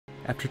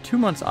After 2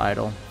 months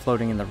idle,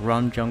 floating in the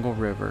Rum Jungle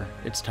River,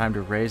 it's time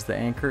to raise the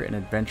anchor and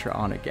adventure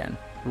on again.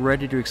 We're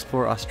ready to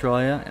explore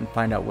Australia and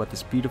find out what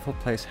this beautiful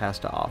place has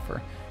to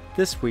offer.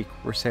 This week,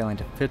 we're sailing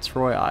to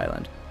Fitzroy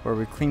Island, where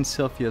we clean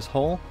Sylfias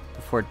Hull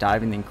before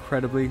diving the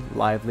incredibly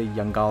lively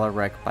Yongala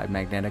Wreck by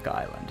Magnetic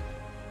Island.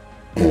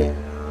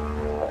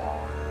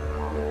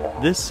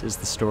 This is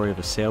the story of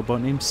a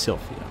sailboat named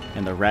Sylphia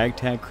and the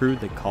ragtag crew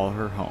that call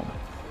her home.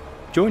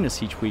 Join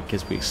us each week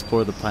as we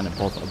explore the planet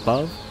both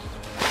above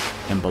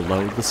and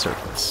below the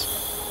surface,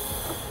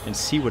 and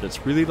see what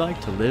it's really like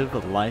to live a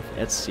life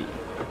at sea.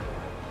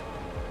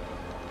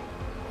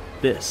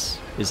 This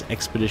is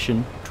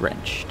Expedition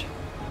Drenched.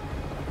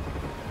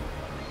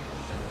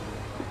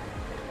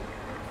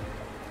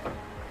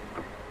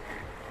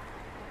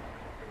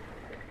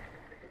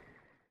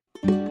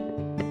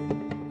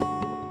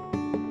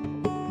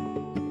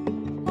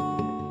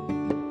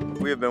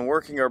 We have been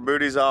working our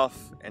booties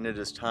off, and it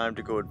is time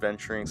to go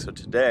adventuring. So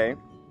today,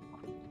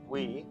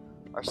 we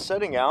are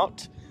setting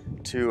out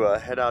to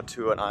head out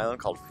to an island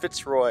called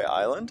Fitzroy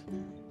Island,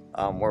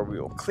 where we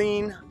will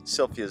clean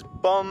Sylphia's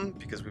bum,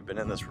 because we've been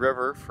in this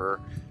river for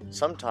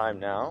some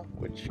time now,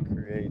 which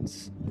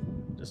creates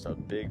just a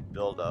big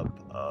buildup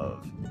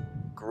of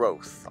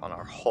growth on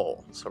our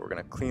hull. So we're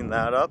going to clean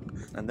that up,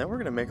 and then we're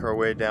going to make our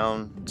way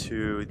down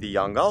to the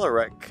Yongala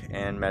Wreck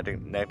and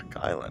Magnetic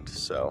Island.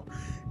 So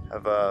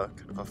have a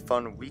kind of a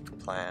fun week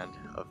planned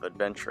of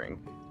adventuring.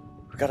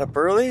 We got up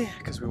early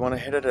because we want to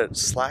hit it at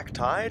slack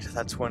tide.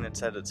 That's when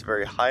it's at its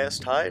very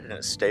highest tide, and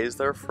it stays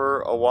there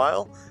for a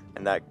while,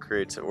 and that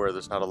creates it where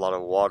there's not a lot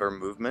of water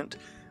movement,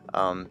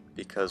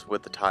 because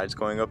with the tides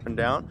going up and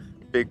down,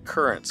 big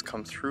currents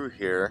come through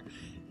here,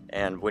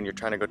 and when you're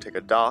trying to go take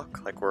a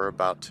dock like we're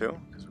about to,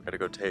 because we've got to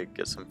go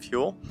get some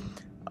fuel,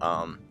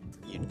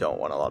 you don't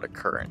want a lot of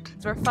current.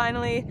 We're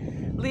finally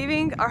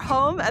leaving our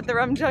home at the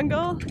Rum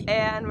Jungle,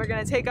 and we're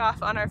gonna take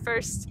off on our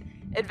first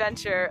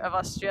adventure of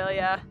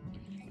Australia.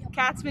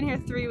 Kat's been here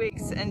 3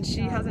 weeks and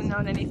she hasn't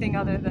known anything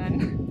other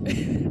than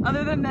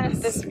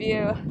this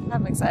view.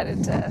 I'm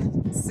excited to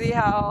see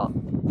how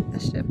the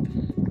ship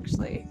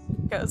actually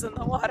goes in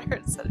the water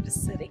instead of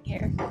just sitting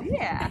here.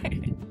 Yeah.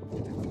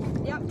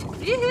 Yep.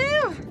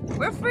 Yoo-hoo!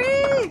 We're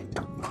free!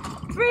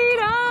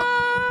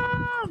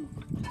 Freedom!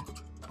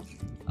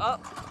 Oh.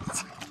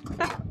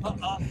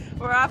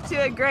 We're off to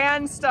a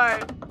grand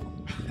start.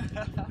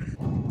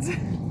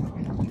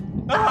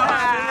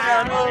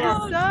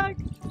 I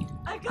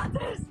got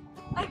this!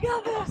 I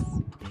got this!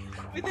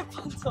 With a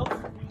pencil.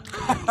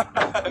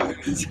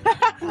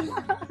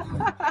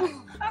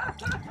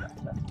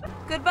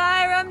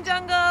 Goodbye, Rum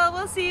Jungle.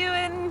 We'll see you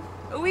in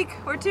a week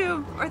or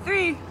 2 or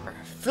 3. We're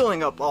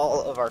filling up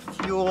all of our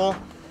fuel,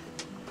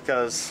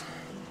 because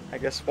I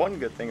guess one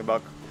good thing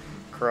about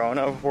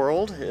Corona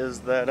world is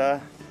that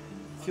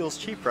fuel's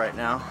cheap right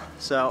now.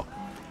 So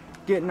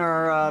getting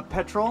our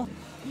petrol.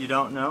 You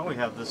don't know, we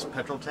have this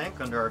petrol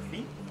tank under our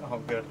feet. Oh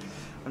good.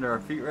 Under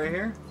our feet right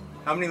here.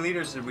 How many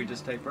liters did we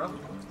just take, bro?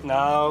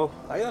 No,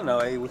 I don't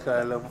know. We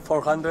had like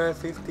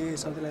 450,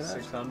 something like that.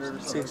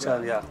 600?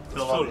 600, yeah.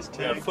 Full.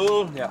 Yeah,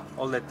 full, yeah.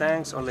 All the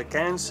tanks, all the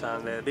cans,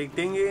 and the big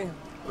dinghy.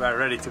 We are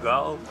ready to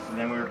go. And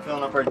then we were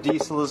filling up our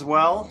diesel as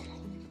well.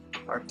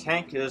 Our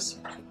tank is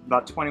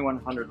about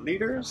 2,100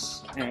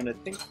 liters, and I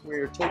think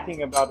we're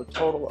taking about a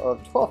total of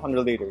 1,200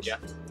 liters. Yeah,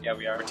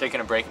 we are. We're taking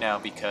a break now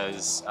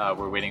because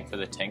we're waiting for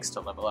the tanks to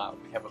level out.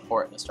 We have a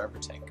port in the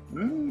starboard tank.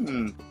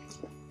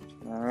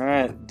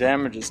 Alright,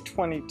 damage is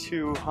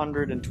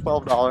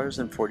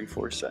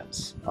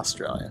 $2,212.44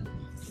 Australian.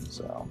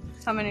 So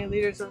How many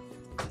liters of?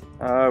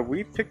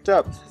 we picked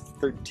up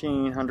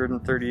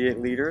 1,338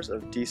 liters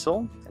of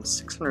diesel and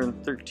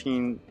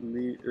 613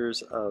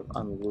 liters of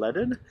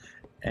unleaded,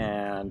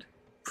 and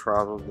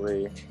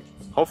probably,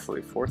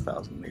 hopefully,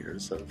 4,000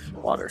 liters of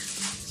water.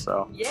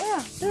 So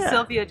Yeah.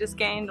 Sylphia just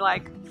gained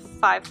like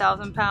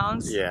 5,000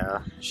 pounds.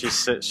 yeah, she's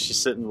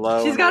sitting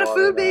low. She's in got the a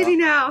food water baby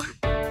now.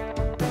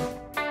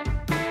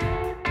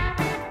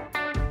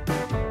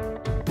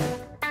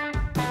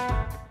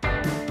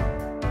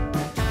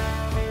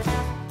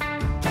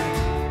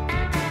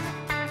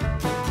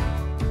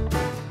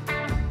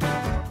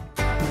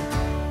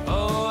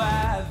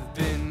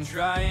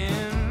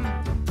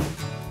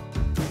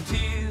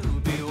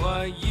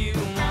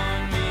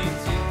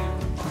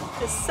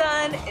 The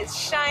sun is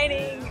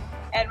shining,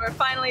 and we're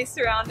finally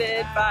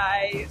surrounded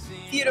by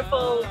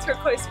beautiful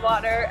turquoise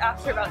water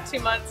after about 2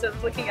 months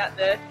of looking at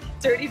the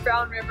dirty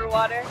brown river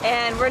water.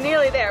 And we're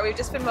nearly there. We've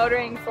just been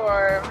motoring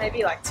for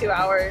maybe like 2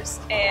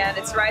 hours, and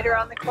it's right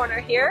around the corner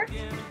here.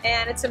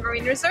 And it's a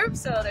marine reserve,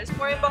 so there's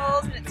mooring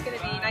balls, and it's going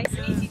to be nice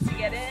and easy to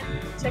get in.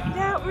 Check it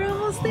out, we're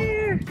almost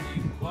there.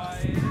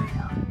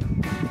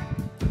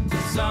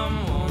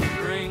 Someone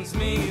brings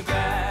me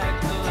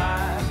back to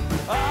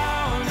life.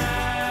 All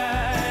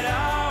night,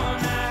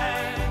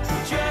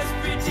 just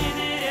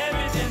pretending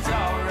everything's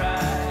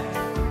alright.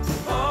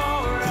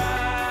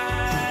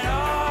 Alright,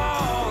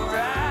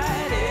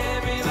 alright,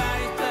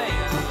 everybody's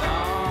playing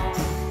along.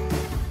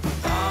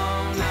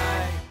 All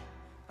night,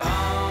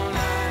 all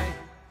night,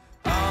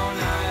 all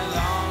night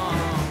long.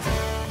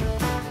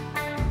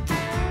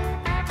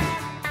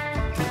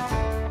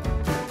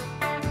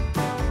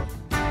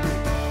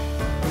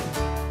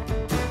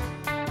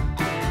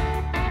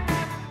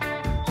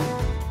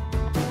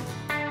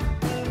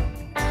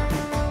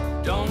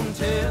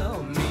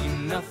 tell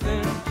me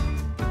nothing,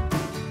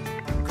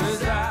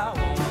 'cause I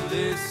won't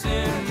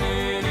listen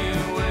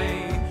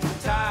anyway.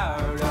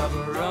 Tired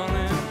of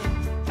running,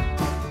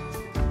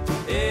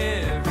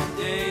 every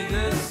day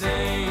the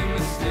same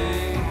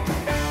mistake.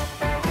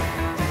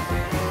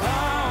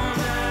 All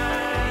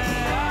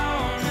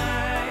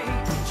night,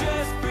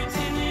 just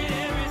pretending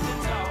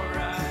everything's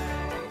alright.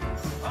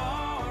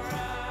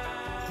 Alright,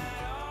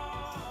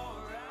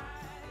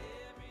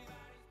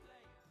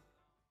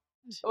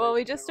 Well,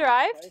 we just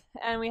arrived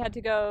and we had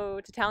to go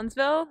to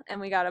Townsville and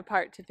we got a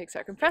part to fix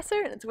our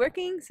compressor and it's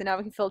working, so now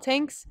we can fill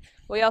tanks.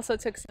 We also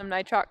took some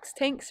nitrox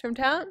tanks from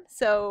town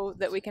so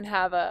that we can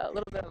have a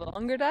little bit of a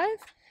longer dive.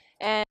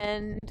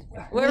 And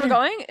where we're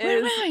going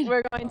is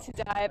we're going to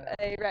dive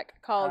a wreck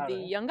called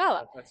the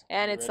Yongala,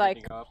 and it's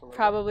like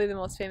probably the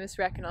most famous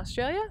wreck in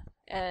Australia,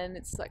 and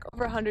it's like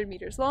over 100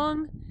 meters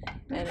long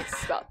and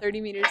it's about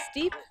 30 meters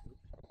deep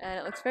and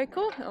it looks very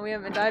cool, and we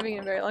haven't been diving in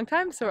a very long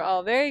time, so we're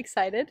all very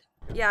excited.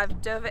 Yeah,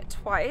 I've dove it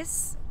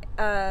twice,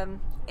 and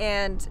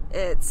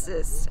it's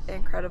just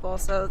incredible.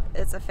 So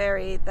it's a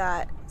ferry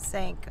that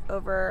sank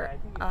over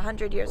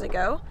 100 years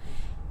ago,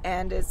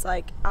 and it's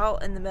like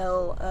out in the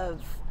middle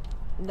of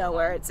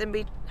nowhere. It's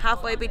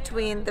halfway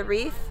between the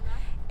reef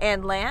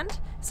and land,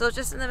 so it's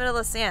just in the middle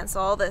of sand.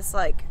 So all this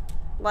like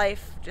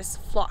life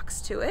just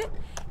flocks to it,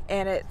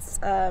 and it's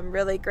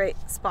really great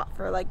spot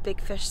for like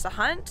big fish to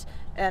hunt,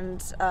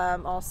 and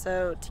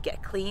also to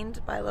get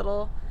cleaned by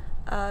little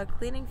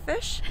cleaning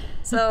fish.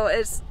 So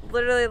it's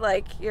literally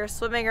like you're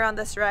swimming around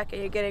this wreck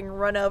and you're getting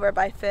run over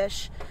by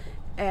fish,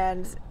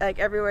 and like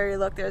everywhere you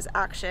look there's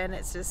action.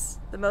 It's just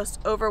the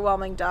most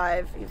overwhelming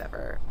dive you've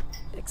ever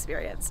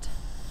experienced.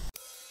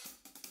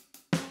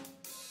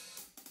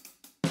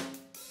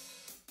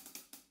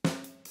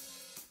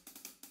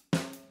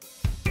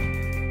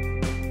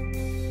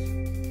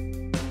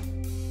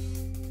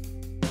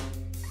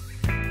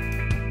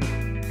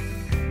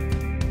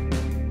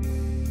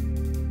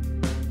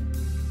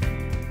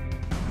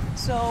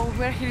 So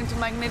we're heading to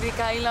Magnetic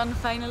Island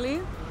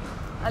finally.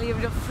 A little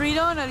bit of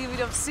freedom, a little bit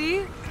of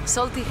sea,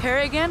 salty hair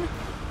again,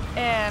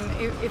 and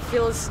it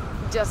feels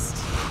just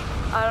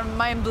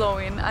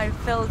mind-blowing. I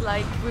felt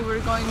like we were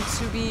going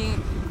to be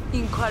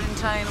in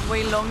quarantine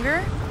way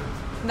longer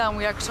than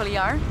we actually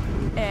are,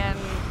 and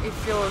it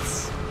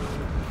feels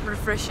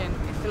refreshing.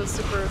 It feels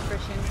super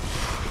refreshing.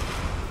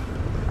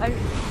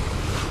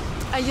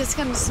 I just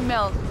can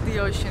smell the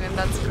ocean, and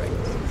that's great.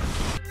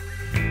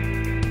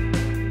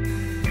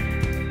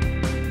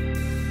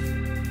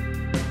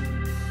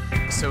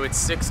 So it's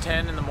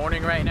 6:10 in the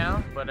morning right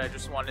now, but I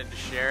just wanted to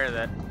share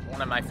that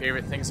one of my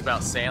favorite things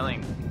about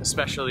sailing,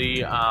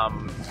 especially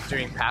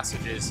doing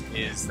passages,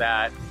 is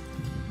that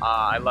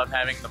I love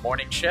having the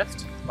morning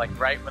shift, like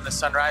right when the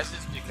sun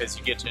rises, because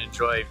you get to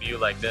enjoy a view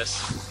like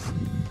this.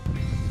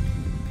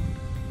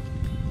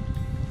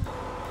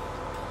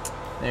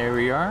 There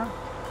we are,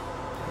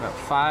 about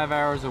 5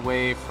 hours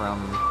away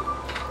from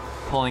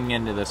pulling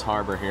into this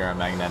harbor here on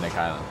Magnetic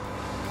Island.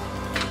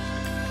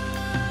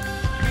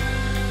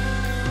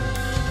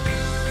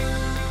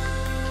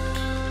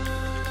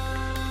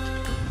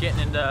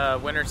 Getting into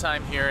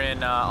wintertime here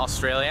in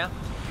Australia,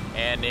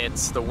 and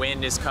the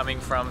wind is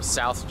coming from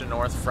south to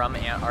north from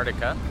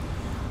Antarctica.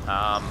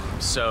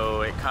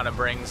 So it kind of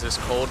brings this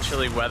cold,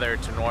 chilly weather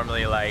to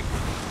normally like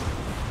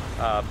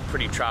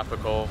pretty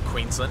tropical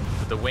Queensland.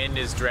 But the wind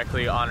is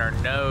directly on our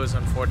nose,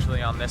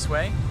 unfortunately, on this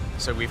way.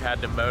 So we've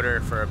had to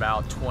motor for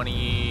about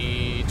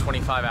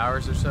 25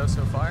 hours or so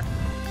far.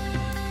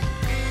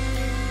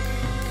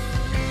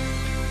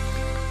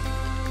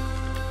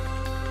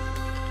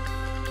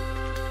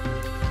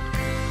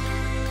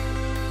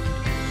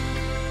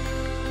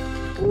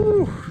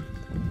 Woo!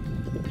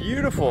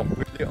 Beautiful.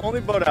 We're the only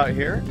boat out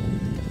here,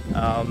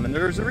 and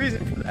there's a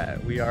reason for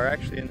that. We are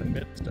actually in the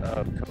midst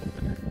of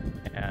COVID,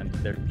 and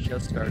they're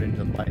just starting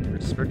to lighten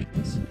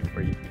restrictions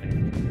where you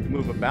can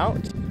move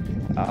about,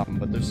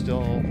 but there's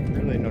still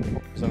really no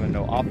tourism and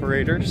no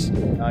operators.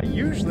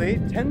 Usually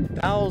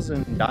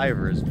 10,000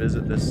 divers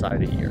visit this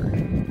site a year,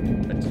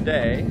 but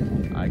today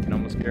I can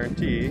almost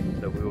guarantee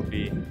that we will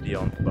be the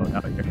only boat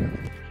out here.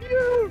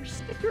 Huge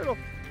sea turtle!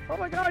 Oh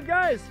my god,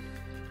 guys!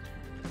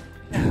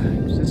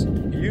 It's just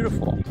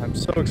beautiful. I'm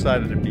so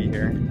excited to be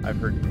here. I've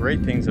heard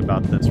great things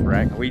about this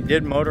wreck. We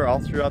did motor all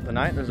throughout the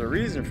night. There's a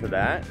reason for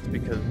that. It's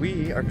because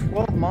we are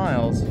 12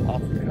 miles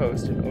off the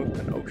coast in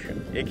open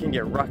ocean. It can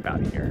get rough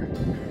out here,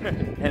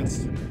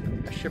 hence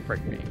a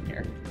shipwreck being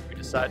here. We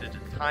decided to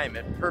time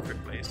it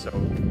perfectly. So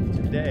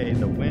today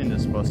the wind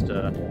is supposed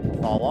to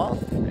fall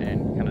off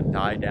and kind of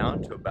die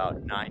down to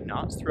about 9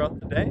 knots throughout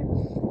the day.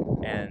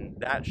 And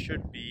that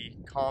should be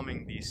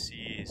calming these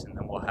seas, and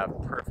then we'll have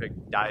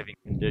perfect diving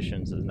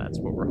conditions, and that's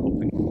what we're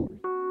hoping for.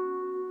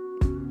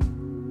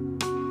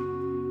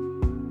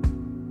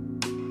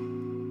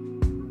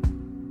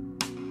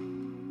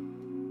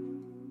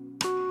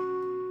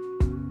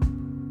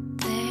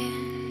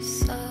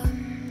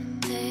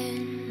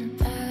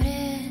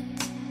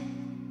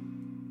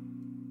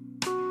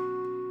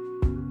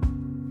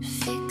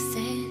 Fix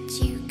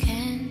it, you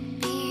can't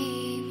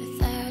be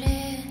without it.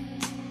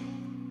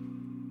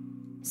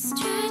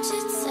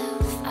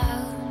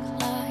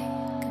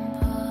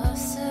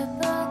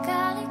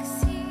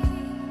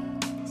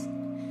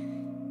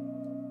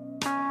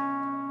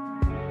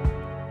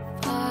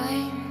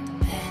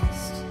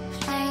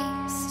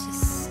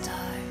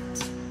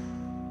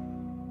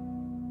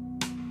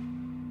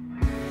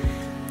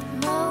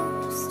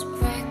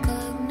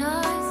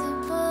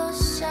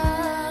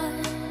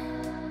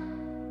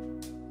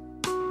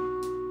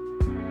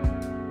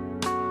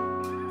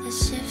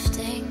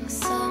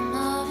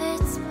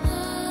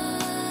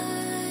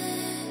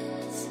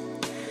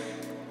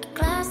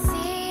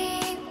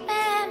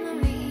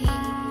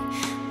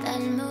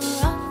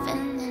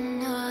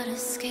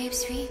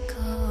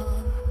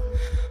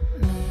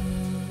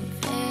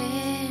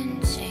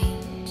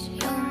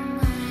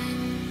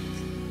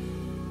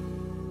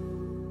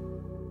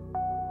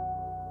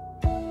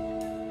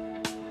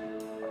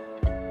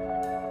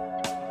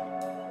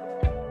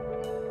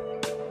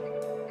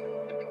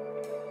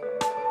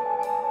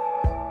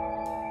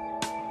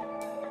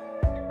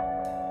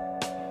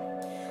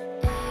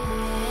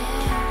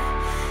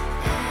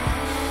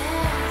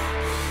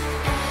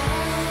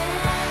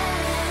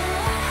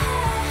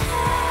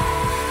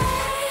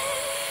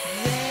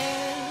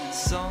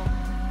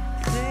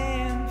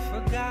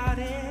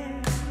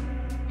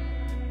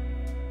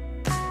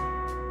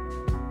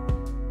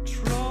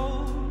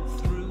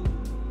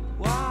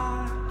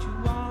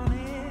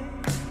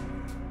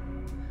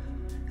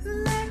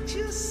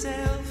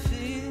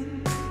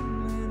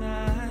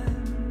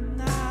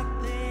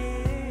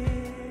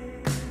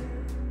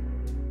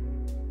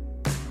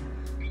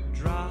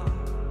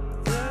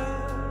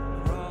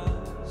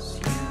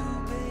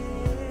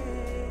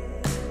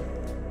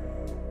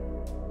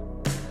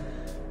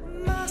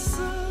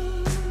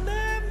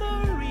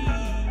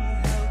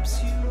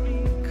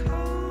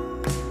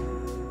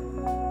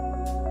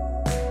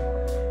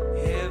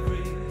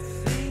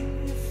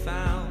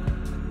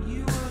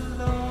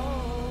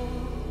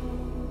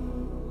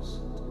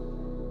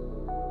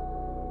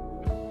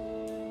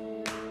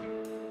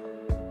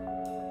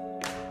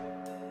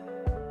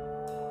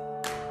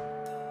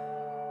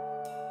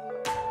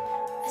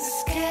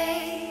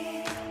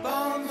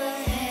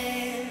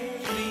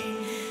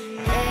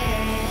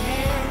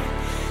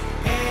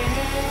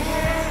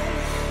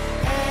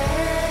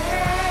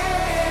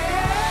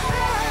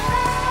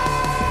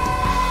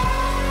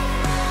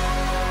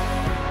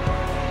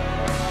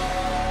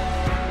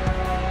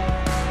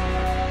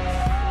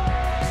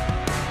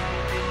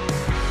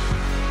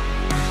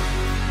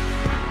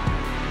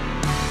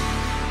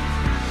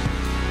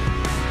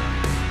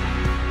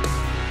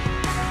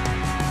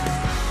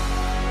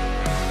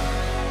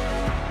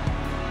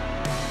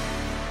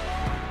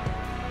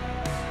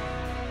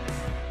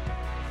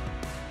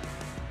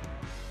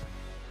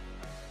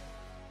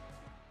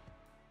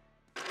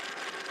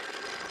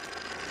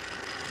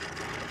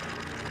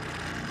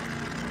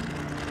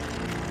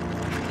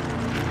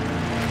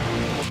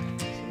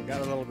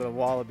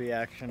 wallaby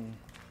action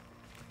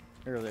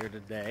earlier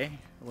today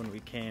when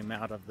we came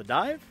out of the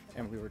dive,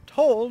 and we were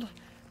told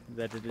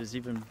that it is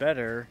even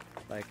better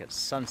like at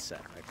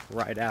sunset, like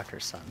right after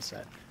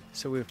sunset.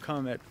 So we've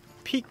come at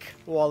peak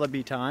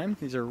wallaby time.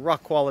 These are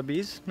rock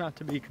wallabies, not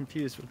to be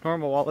confused with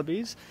normal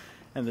wallabies,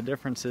 and the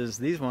difference is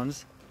these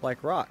ones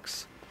like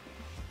rocks.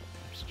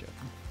 I'm just joking.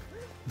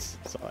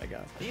 That's all I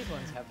got. These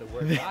ones have the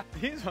word rock.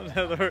 These ones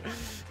have the word.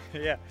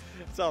 Yeah,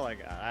 that's all I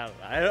got.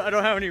 I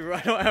don't have any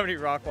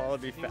rock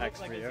wallaby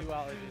facts for you.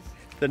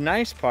 The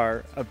nice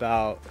part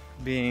about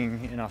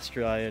being in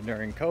Australia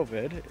during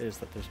COVID is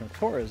that there's no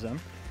tourism.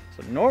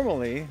 So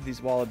normally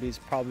these wallabies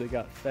probably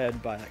got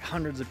fed by like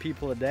hundreds of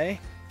people a day.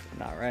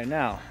 But not right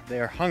now. They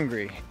are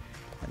hungry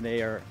and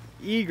they are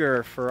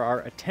eager for our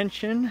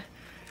attention,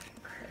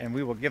 and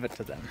we will give it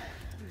to them.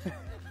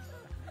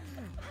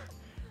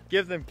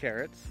 Give them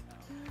carrots.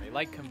 They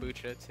like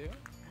kombucha too.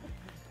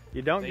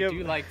 You don't They give.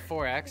 do like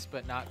 4X,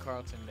 but not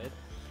Carlton Mid.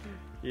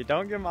 You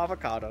don't give them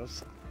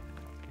avocados.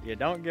 You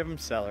don't give them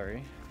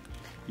celery.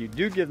 You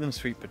do give them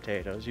sweet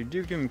potatoes. You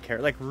do give them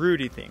carrot, like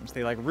rooty things.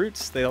 They like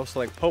roots. They also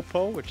like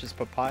popo, which is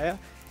papaya,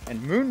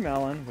 and moon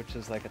melon, which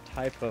is like a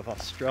type of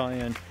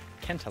Australian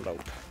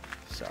cantaloupe.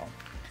 So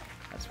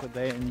that's what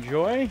they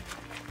enjoy.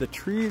 The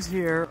trees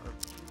here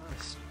are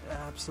just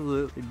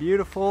absolutely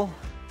beautiful.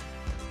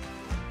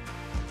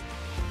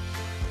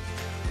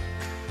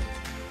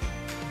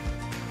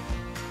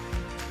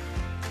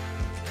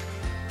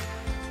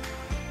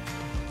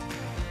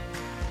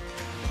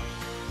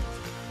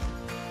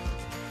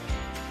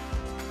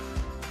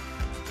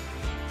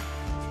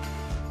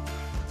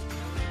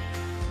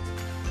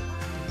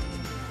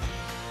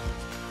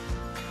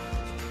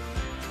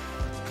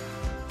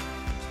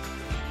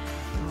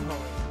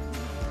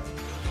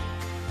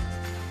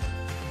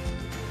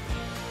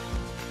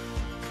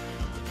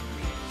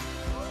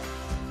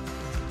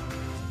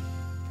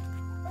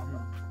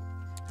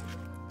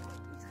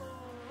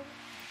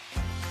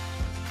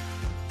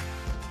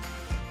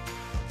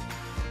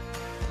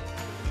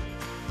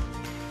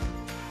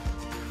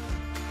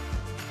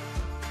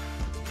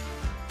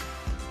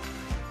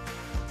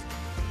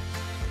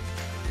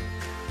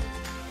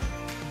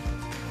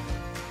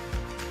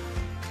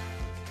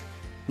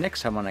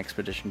 Next time on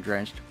Expedition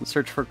Drenched, we'll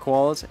search for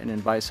koalas and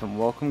invite some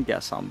welcome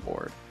guests on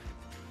board.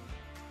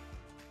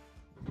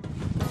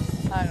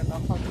 I don't know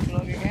how to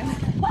vlog again.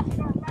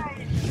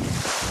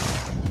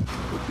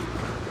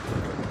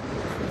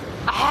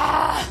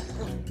 Ah!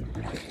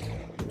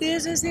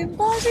 This is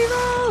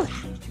impossible!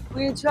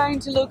 We're trying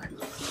to look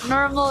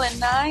normal and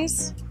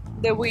nice.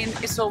 The wind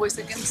is always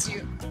against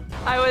you.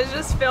 I was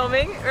just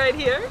filming right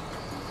here,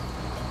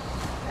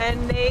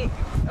 and Nate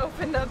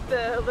opened up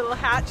the little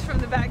hatch from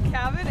the back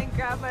cabin and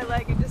grabbed my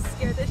leg and just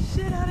scared the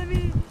shit out of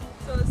me.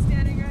 So I was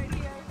standing right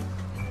here,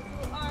 and this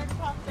little arm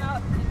popped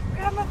out and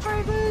grabbed my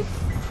furry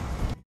boots.